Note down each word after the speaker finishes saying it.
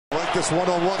take this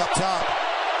one-on-one up top.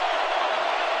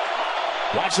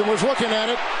 Watson was looking at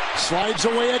it, slides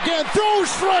away again,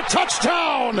 throws for a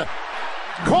touchdown!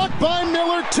 Caught by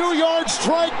Miller, 2-yard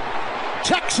strike,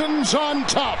 Texans on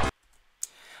top.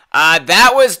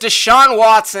 That was Deshaun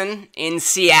Watson in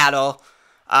Seattle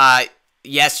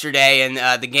yesterday in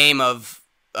the game of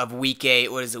Week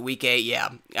 8. What is it, Week 8? Yeah.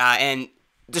 And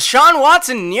Deshaun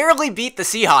Watson nearly beat the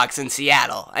Seahawks in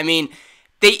Seattle. I mean,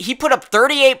 he put up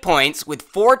 38 points with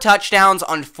 4 touchdowns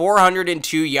on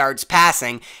 402 yards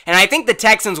passing, and I think the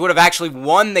Texans would have actually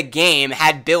won the game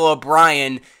had Bill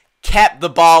O'Brien kept the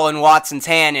ball in Watson's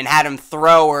hand and had him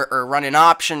throw or run an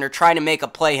option or try to make a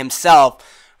play himself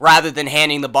rather than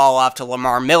handing the ball off to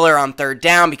Lamar Miller on 3rd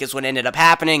down, because what ended up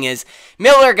happening is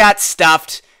Miller got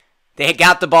stuffed. They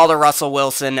got the ball to Russell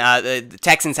Wilson. The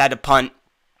Texans had to punt,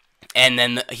 and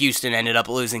then Houston ended up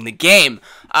losing the game.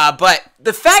 But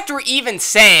the fact we're even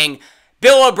saying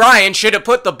Bill O'Brien should have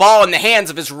put the ball in the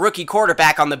hands of his rookie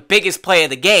quarterback on the biggest play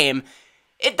of the game,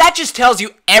 that just tells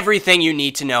you everything you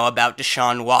need to know about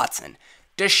Deshaun Watson.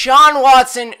 Deshaun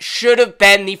Watson should have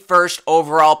been the first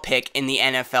overall pick in the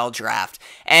NFL draft.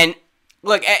 And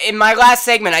look, in my last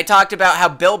segment, I talked about how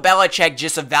Bill Belichick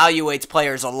just evaluates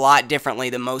players a lot differently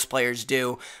than most players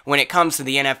do when it comes to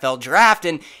the NFL draft.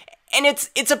 And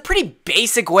it's a pretty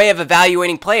basic way of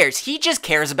evaluating players. He just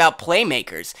cares about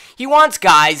playmakers. He wants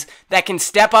guys that can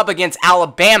step up against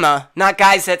Alabama, not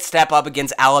guys that step up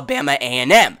against Alabama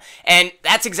A&M. And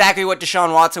that's exactly what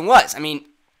Deshaun Watson was. I mean,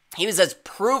 he was as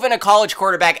proven a college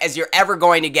quarterback as you're ever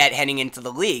going to get heading into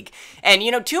the league. And,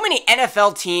 too many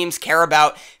NFL teams care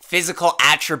about physical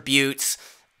attributes,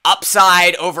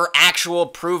 upside over actual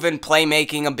proven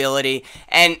playmaking ability.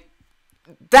 And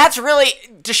that's really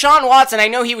Deshaun Watson. I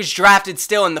know he was drafted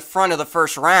still in the front of the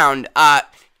first round.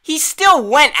 He still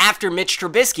went after Mitch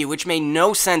Trubisky, which made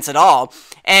no sense at all.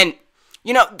 And,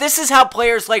 this is how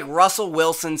players like Russell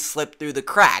Wilson slip through the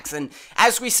cracks. And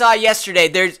as we saw yesterday,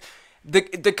 there's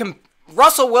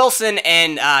Russell Wilson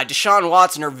and Deshaun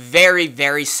Watson are very,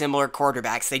 very similar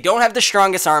quarterbacks. They don't have the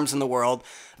strongest arms in the world.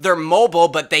 They're mobile,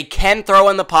 but they can throw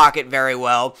in the pocket very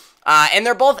well. And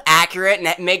they're both accurate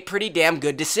and make pretty damn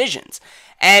good decisions.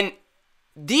 And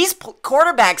these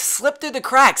quarterbacks slip through the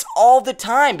cracks all the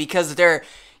time because they're,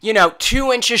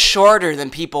 2 inches shorter than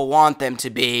people want them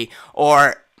to be,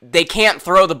 or they can't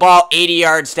throw the ball 80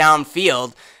 yards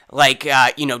downfield like,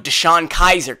 Deshaun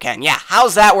Kaiser can. Yeah,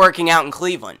 how's that working out in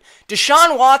Cleveland?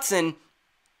 Deshaun Watson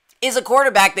is a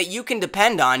quarterback that you can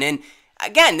depend on, and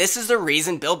again, this is the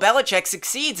reason Bill Belichick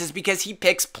succeeds, is because he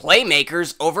picks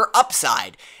playmakers over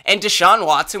upside. And Deshaun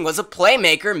Watson was a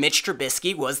playmaker. Mitch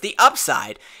Trubisky was the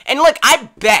upside. And look, I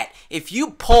bet if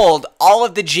you pulled all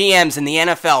of the GMs in the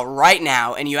NFL right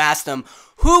now and you asked them,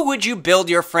 who would you build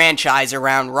your franchise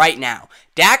around right now?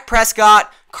 Dak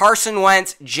Prescott, Carson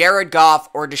Wentz, Jared Goff,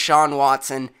 or Deshaun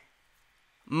Watson?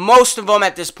 Most of them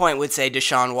at this point would say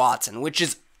Deshaun Watson, which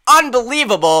is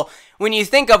unbelievable when you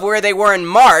think of where they were in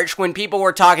March when people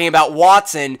were talking about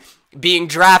Watson being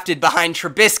drafted behind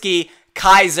Trubisky,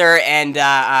 Kaiser, and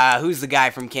who's the guy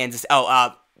from Kansas?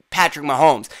 Patrick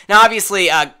Mahomes. Now, obviously,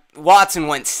 Watson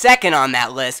went second on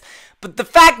that list, but the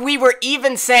fact we were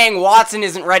even saying Watson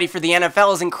isn't ready for the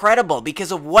NFL is incredible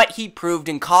because of what he proved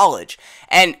in college.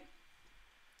 And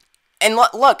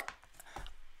look,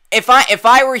 if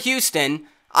I were Houston,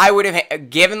 I would have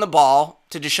given the ball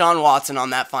to Deshaun Watson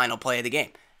on that final play of the game.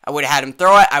 I would have had him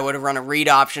throw it. I would have run a read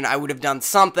option. I would have done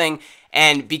something.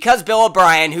 And because Bill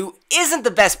O'Brien, who isn't the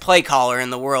best play caller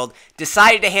in the world,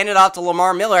 decided to hand it off to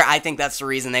Lamar Miller, I think that's the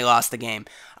reason they lost the game.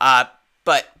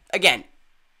 But again,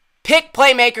 pick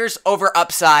playmakers over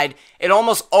upside. It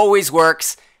almost always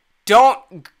works. Don't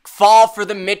fall for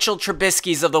the Mitchell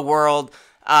Trubiskys of the world,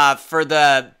 for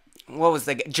the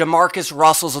Jamarcus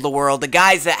Russells of the world, the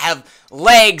guys that have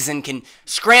legs and can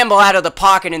scramble out of the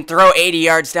pocket and throw 80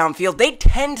 yards downfield. They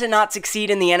tend to not succeed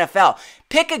in the NFL.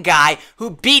 Pick a guy who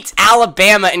beats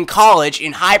Alabama in college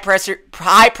in high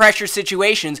pressure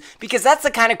situations, because that's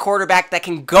the kind of quarterback that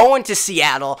can go into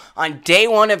Seattle on day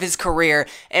one of his career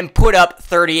and put up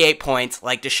 38 points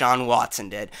like Deshaun Watson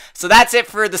did. So that's it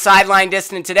for the Sideline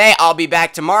Distant today. I'll be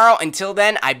back tomorrow. Until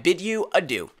then, I bid you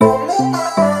adieu.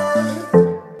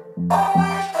 Oh.